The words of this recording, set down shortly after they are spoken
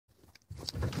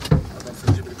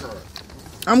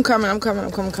I'm coming.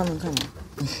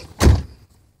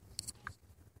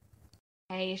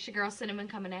 Hey, it's your girl Cinnamon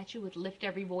coming at you with Lift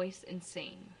Every Voice and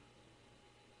Sing.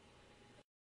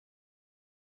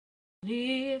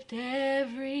 Lift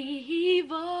every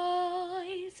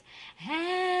voice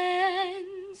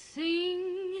and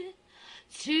sing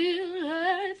to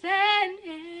earth and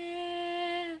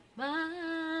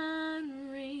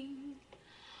heaven ring.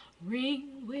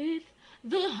 Ring with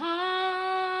the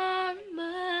harmonies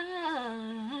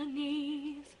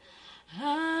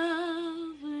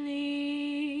of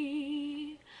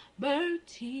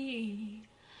liberty.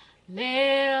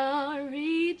 Let our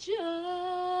rejoicing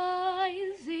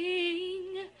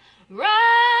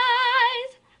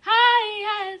rise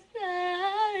high as the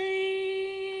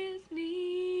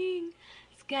listening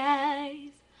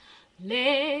skies.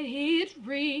 Let it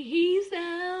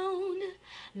resound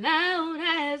loud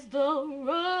as the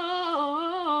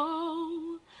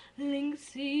rolling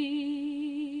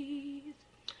seas.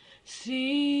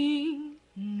 Sing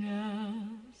a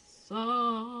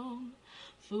song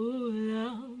full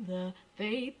of the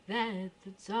faith that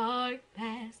the dark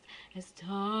past has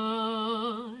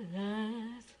taught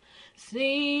us.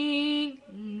 Sing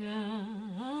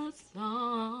a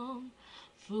song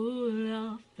full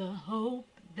of the hope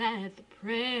that the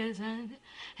present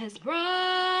has brought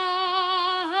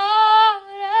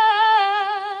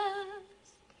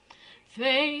us.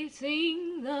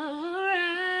 Facing the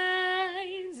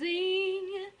rising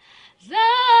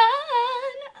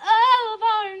sun of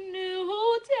our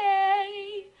new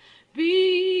day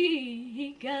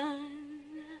begun.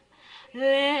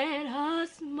 Let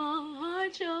us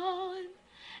march on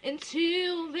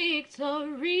until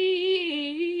victory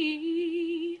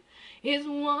is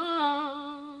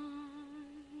won.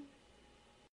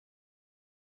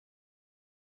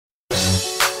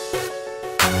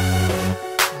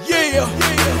 Yeah,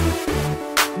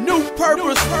 new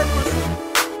purpose.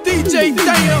 DJ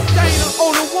Dana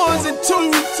on the ones and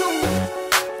twos.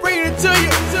 Bring it to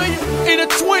you in a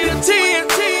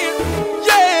 2010.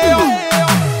 Yeah.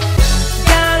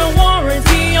 Got a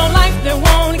warranty on life that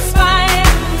won't expire.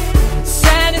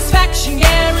 Satisfaction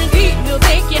guaranteed will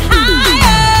take you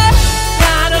higher.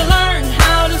 Gotta learn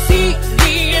how to see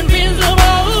the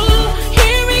invisible.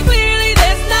 Hear me clearly,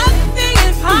 there's nothing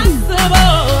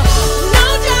impossible. No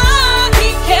job,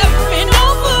 he kept me, no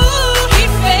food, he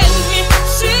fed me.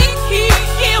 Sick, he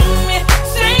healed me.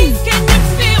 Saints, can you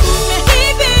feel me? He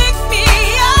picked me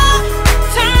up,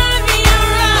 turned me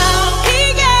around. He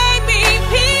gave me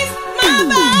peace, my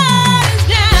body's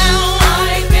down.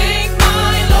 I thank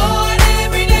my Lord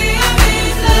every day I've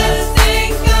been blessed.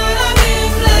 Thank God I've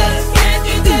been blessed. Can't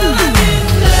you tell I've been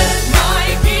blessed? My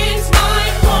kids, my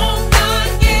home, God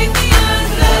gave me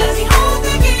unblessed. He holds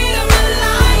the key to my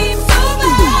life, so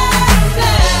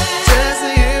blessed. Just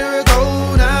a year ago,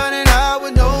 down and out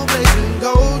with no place to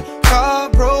go. Car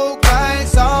broke,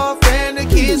 lights off, and the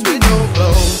kids with no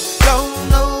clothes. Don't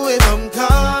know if I'm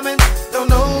coming, don't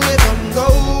know if I'm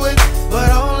going. But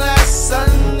on last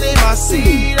Sunday, my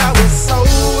seed I was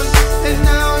sowing. And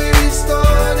now he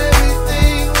restored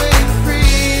everything with a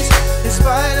breeze. In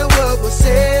spite of what was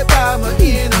said by my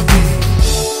enemies,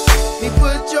 he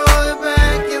put joy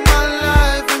back in my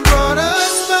life and brought a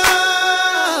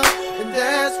smile. And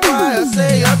that's why I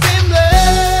say I've been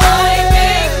blessed. I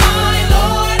thank my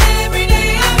Lord every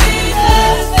day I've been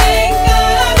blessed. Thank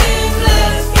God I've been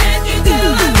blessed. Can't you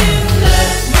tell I've been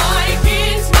blessed? My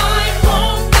kids, my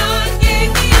home, God gave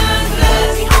me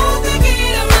unblessed. He holds the key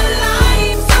to my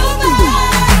life, so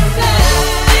blessed.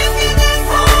 If you just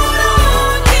hold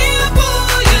on, He'll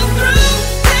pull you through.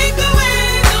 Take away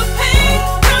the pain,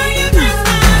 turn your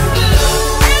Christmas blue.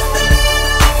 Just a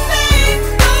little faith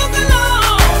goes a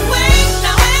long way.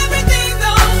 Now everything's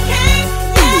okay.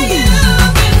 Yeah,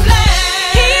 you've been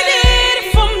blessed. He did it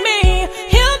for me,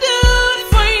 He'll do it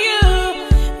for you.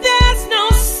 There's no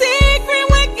secret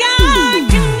what God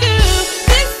can do.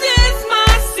 This is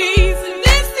my season,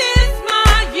 this is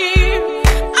my year.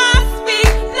 I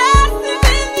speak blessings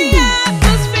in the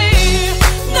atmosphere.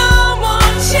 No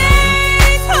more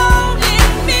chains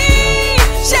holding me.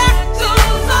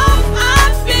 Shackles off,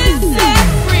 I've been set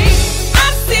free. I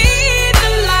see the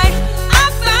light, I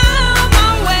found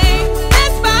my way.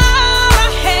 Let's bow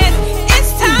our heads,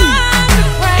 it's time to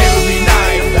pray. Every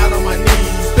night I'm down on my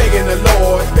knees, begging the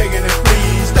Lord, begging Him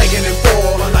please, thanking Him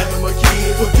for my life and my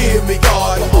kids. Forgive me,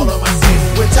 God, for all of my sins.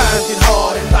 When times get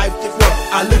hard and life gets rough,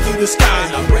 I look to the sky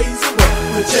and I raise them up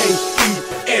with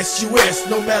JESUS.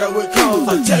 No matter what comes,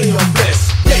 I tell you I'm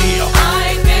blessed. Yeah.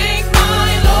 I thank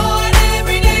my Lord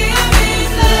every day I've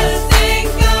been blessed. Thank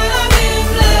God I've been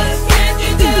blessed. Can't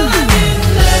you tell I've been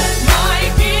blessed? My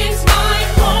kids, my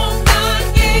home.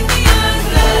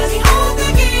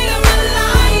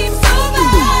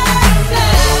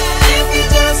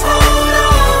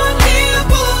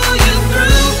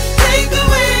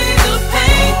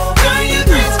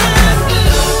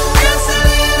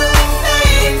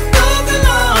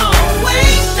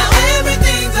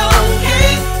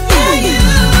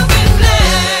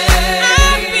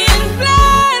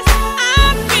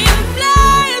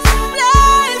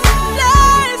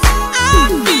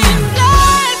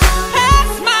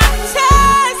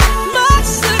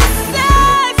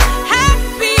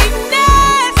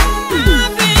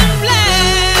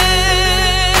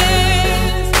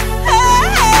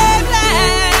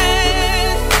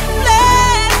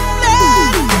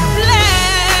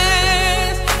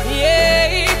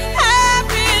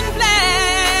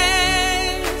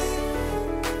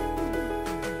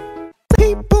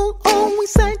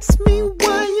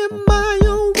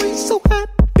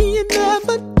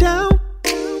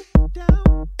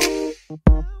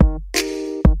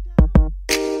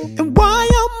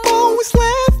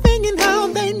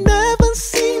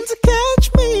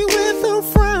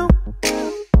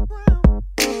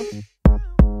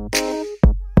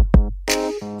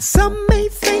 Some may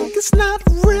think it's not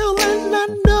real, and I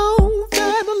know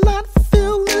that a lot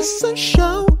feel it's a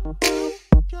show.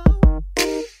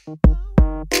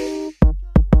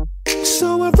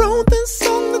 So I wrote this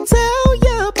song to tell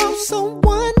you about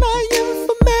someone I am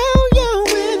familiar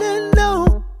with and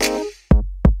know.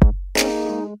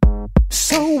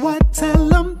 So I tell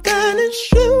them that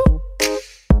it's you.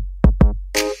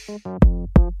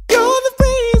 You're the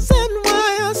reason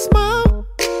why I smile.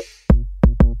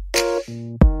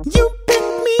 You pick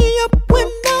me up when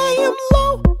I am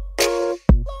low.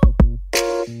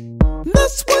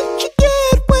 That's what you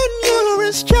get when you're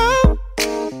his child.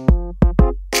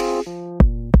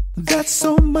 That's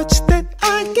so much that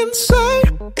I can say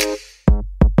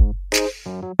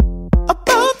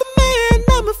about the man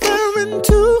I'm referring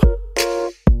to.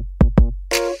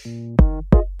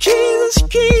 Jesus,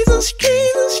 Jesus,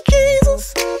 Jesus,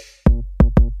 Jesus.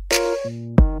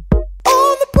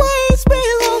 All the praise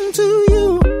belong to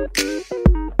you.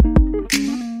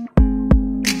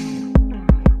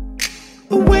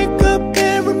 I wake up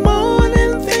every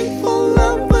morning thankful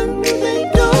of what they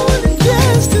doing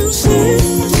just to see.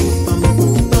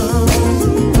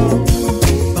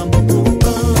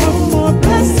 More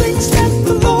blessings that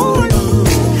the Lord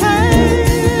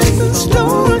has in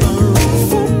store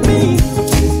for me.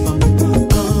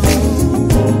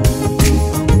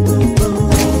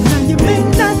 Now you may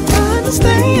not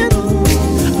understand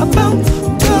about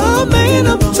the man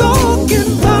I'm talking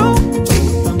about.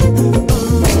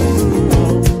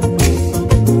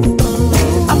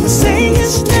 I'ma say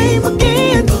his name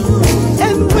again,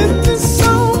 and when this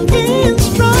song ends,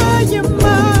 try your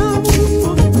mouth.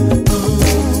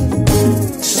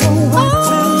 So I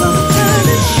tell them that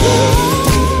it's you.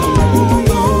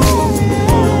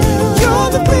 You're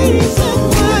the reason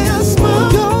why I smile.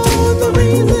 You're the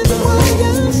reason why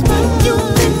I smile. You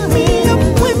pick me up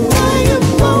when I am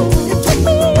low. You pick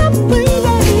me up when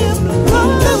I am low.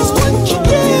 That's what you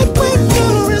get when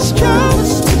you're his child.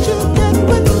 That's what you get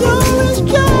when you're his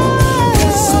child.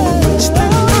 There's so much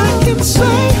that I can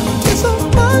say. There's so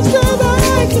much that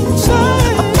I can say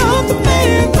about the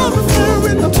man I'm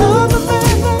referring to. About the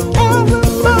man I'm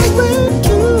referring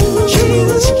to.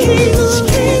 Jesus, Jesus,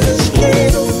 Jesus,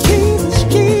 Jesus, Jesus,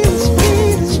 Jesus,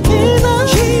 Jesus,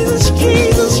 Jesus,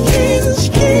 Jesus, Jesus,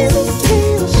 Jesus, Jesus,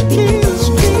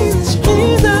 Jesus,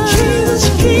 Jesus,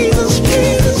 Jesus,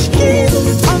 Jesus, Jesus.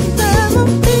 I'll never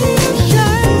be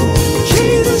ashamed.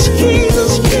 Jesus,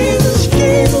 Jesus, Jesus,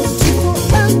 Jesus.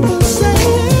 Forever say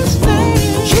his name.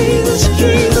 Jesus,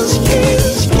 Jesus,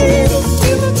 Jesus, Jesus.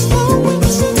 Even though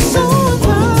it's in so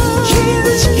hard.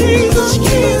 Jesus, Jesus,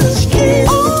 Jesus, Jesus.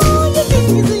 All you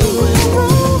need is you will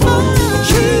provide.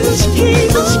 Jesus,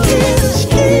 Jesus, Jesus,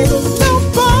 Jesus.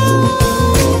 Nobody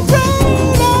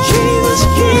greater. Jesus,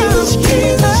 Jesus,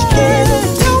 Jesus, Jesus.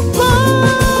 Nobody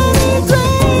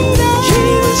greater.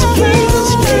 Jesus, Jesus,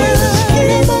 Jesus,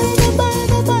 Jesus.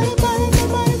 Nobody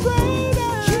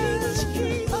greater. Jesus,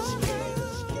 Jesus,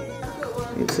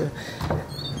 Jesus.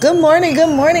 Good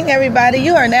morning, everybody.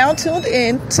 You are now tuned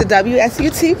in to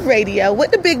WSUT Radio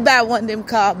with the Big Bad One Them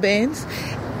called Benz.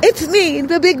 It's me,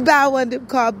 the Big Bad One Them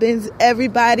called Benz,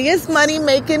 everybody. It's Money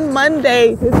Making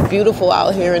Monday. It's beautiful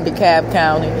out here in DeKalb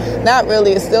County. Not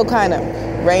really. It's still kind of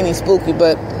rainy, spooky,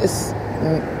 but it's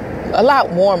a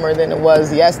lot warmer than it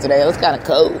was yesterday. It was kind of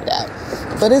cold out,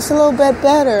 but it's a little bit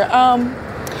better.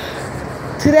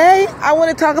 Today, I want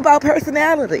to talk about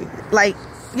personality. Like,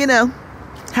 you know,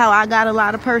 how I got a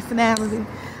lot of personality.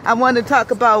 I want to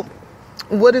talk about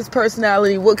what is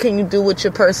personality, what can you do with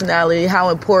your personality, how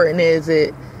important is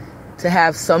it to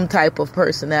have some type of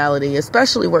personality,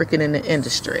 especially working in the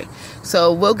industry.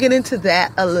 So we'll get into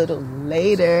that a little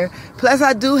later. Plus,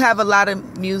 I do have a lot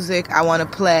of music I want to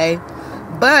play.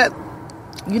 But,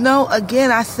 you know,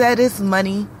 again, I said it's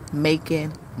Money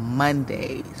Making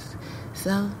Mondays.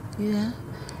 So, yeah,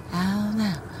 I don't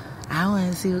know. I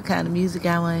want to see what kind of music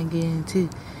I want to get into,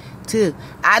 too.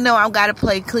 I know I've got to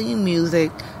play clean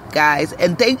music, guys.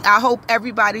 And I hope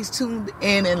everybody's tuned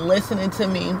in and listening to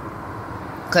me.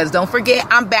 Because don't forget,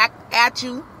 I'm back at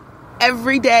you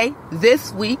every day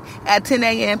this week at 10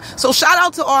 a.m. So shout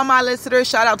out to all my listeners.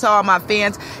 Shout out to all my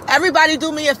fans. Everybody do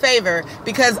me a favor,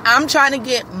 because I'm trying to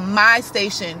get my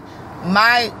station,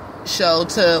 my show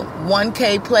to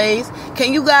 1K plays.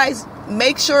 Can you guys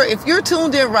make sure, if you're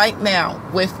tuned in right now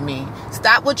with me,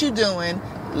 stop what you're doing,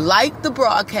 like the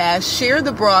broadcast, share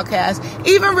the broadcast,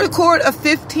 even record a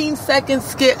 15-second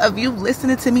skit of you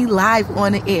listening to me live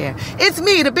on the air. It's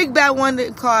me, the Big Bad One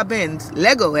that called Benz.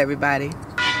 Legooo, everybody.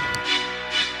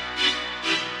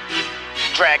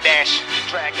 Drag Dash,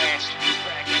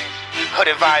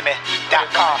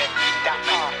 hoodenvironment.com.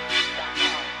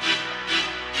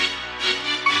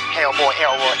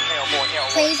 Hellboy.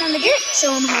 Plays on the dirt, show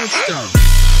him how it's done.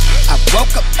 I woke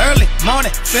up early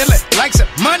morning, feeling like some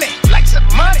money.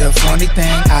 The funny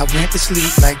thing, I went to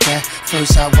sleep like that.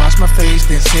 First I washed my face,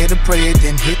 then said a prayer,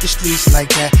 then hit the streets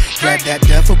like that. Grabbed that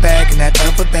duffel bag and that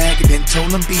other bag, and then told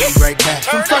them be right back.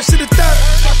 From first to the third,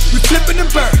 we flipping them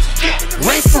birds.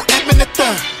 Rainful up in the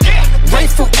third.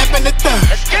 Rainful up in the third.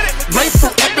 Rainful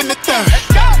up in the third.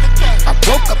 I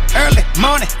woke up early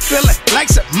morning, feeling like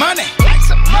some money.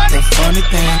 The funny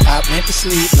thing, I went to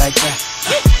sleep like that.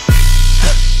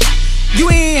 You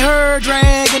ain't heard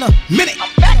drag in a minute.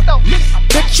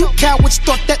 Bet you cowards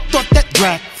thought that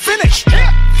drag finished.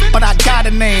 But I got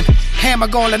a name, hammer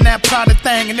goal and that product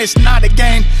thing, and it's not a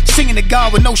game. Singing to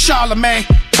God with no Charlemagne.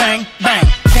 Bang, bang,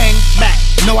 came back.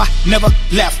 No, I never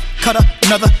left. Cut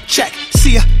another check.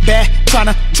 See ya bad,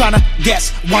 tryna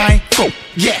guess why I ain't full.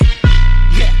 Yeah.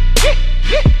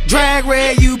 Drag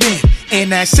where you been? In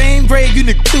that same grave you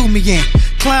nigga threw me in.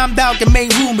 Climbed out and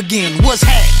made room again. What's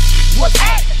happening?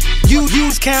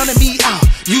 You counting me out.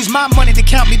 Use my money to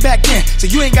count me back in. So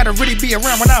you ain't gotta really be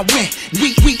around when I win.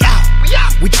 We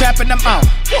out. We trapping them out.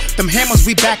 Them hammers,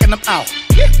 we backing them out.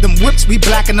 Them whips, we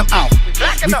blacking them out.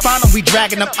 We find them, we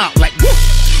dragging them out. Like whoop.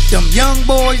 Them young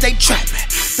boys, they trapping.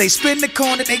 They spin the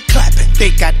corner, they clapping.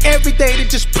 They got every day to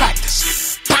just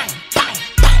practice. Bang, bang,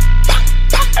 bang, bang,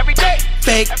 bang. Every day.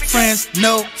 Fake friends,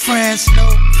 no friends.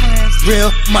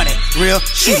 Real money, real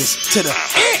shooters to the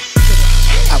end.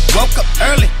 I woke up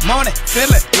early morning,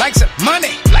 feeling like some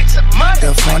money.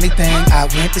 The funny thing, I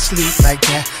went to sleep like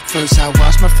that. First I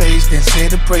washed my face, then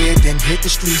said a prayer, then hit the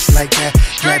streets like that.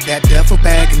 Grabbed that duffel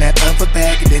bag and that other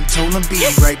bag, and then told them be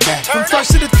right back. From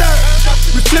first to the third,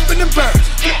 we flipping them birds.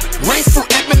 Rainful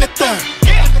up in the third.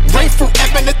 Rainful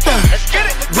up in the third.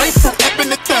 Rainful up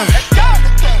in the third.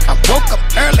 I woke up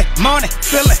early morning,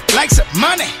 feeling like some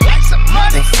money.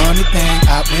 The funny thing,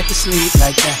 I went to sleep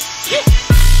like that.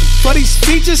 For these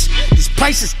features, these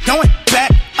prices going back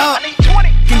up.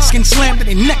 Can slam to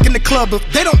their neck in the club if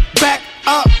they don't back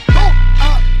up.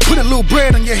 Put a little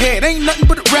bread on your head, ain't nothing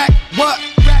but a rack. What?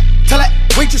 Tell that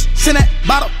waitress, send that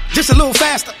bottle just a little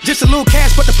faster. Just a little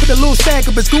cash, but to put a little stack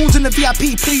up. It's goons in the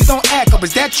VIP, please don't act up.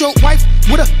 Is that your wife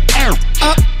with a arrow?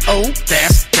 Oh,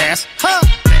 that's her.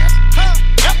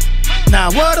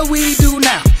 Now what do we do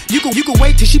now? You can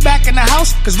wait till she back in the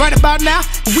house, cause right about now,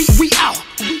 we out.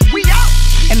 We out.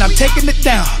 And I'm taking it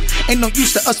down. Ain't no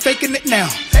use to us faking it now.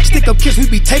 Stick up kids, we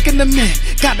be taking them in.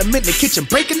 Got them in the kitchen,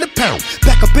 breaking the pound.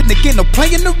 Back up in the game, no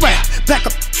playing around. Back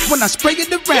up when I spray it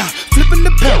around. Flipping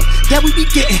the pound, that we be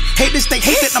getting. Haters, they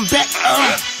hate that I'm back.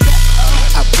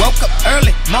 I woke up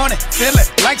early morning, feeling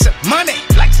like some money.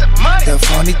 The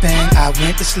funny thing, I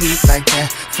went to sleep like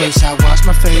that. First I washed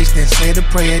my face, then said a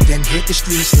prayer, then hit the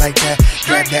streets like that.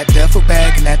 Grabbed that duffel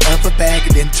bag and that other bag,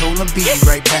 and then told them be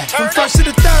right back. From first to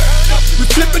the third, we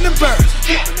flipping them birds.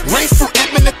 Rainful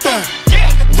up in the third.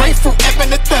 Rainful up in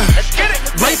the third.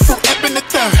 Rainful up in the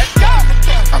third.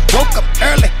 I woke up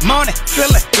early morning,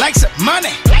 feeling like some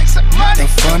money. The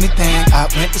funny thing, I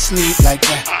went to sleep like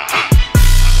that.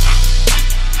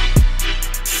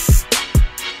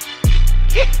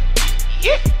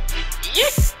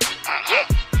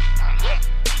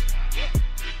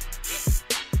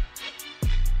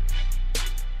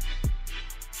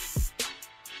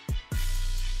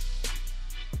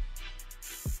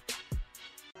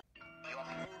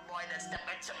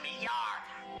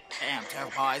 Damn,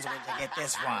 Turf Boys, where'd you get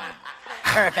this one?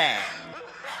 Perfect.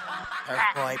 Turf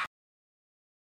Boy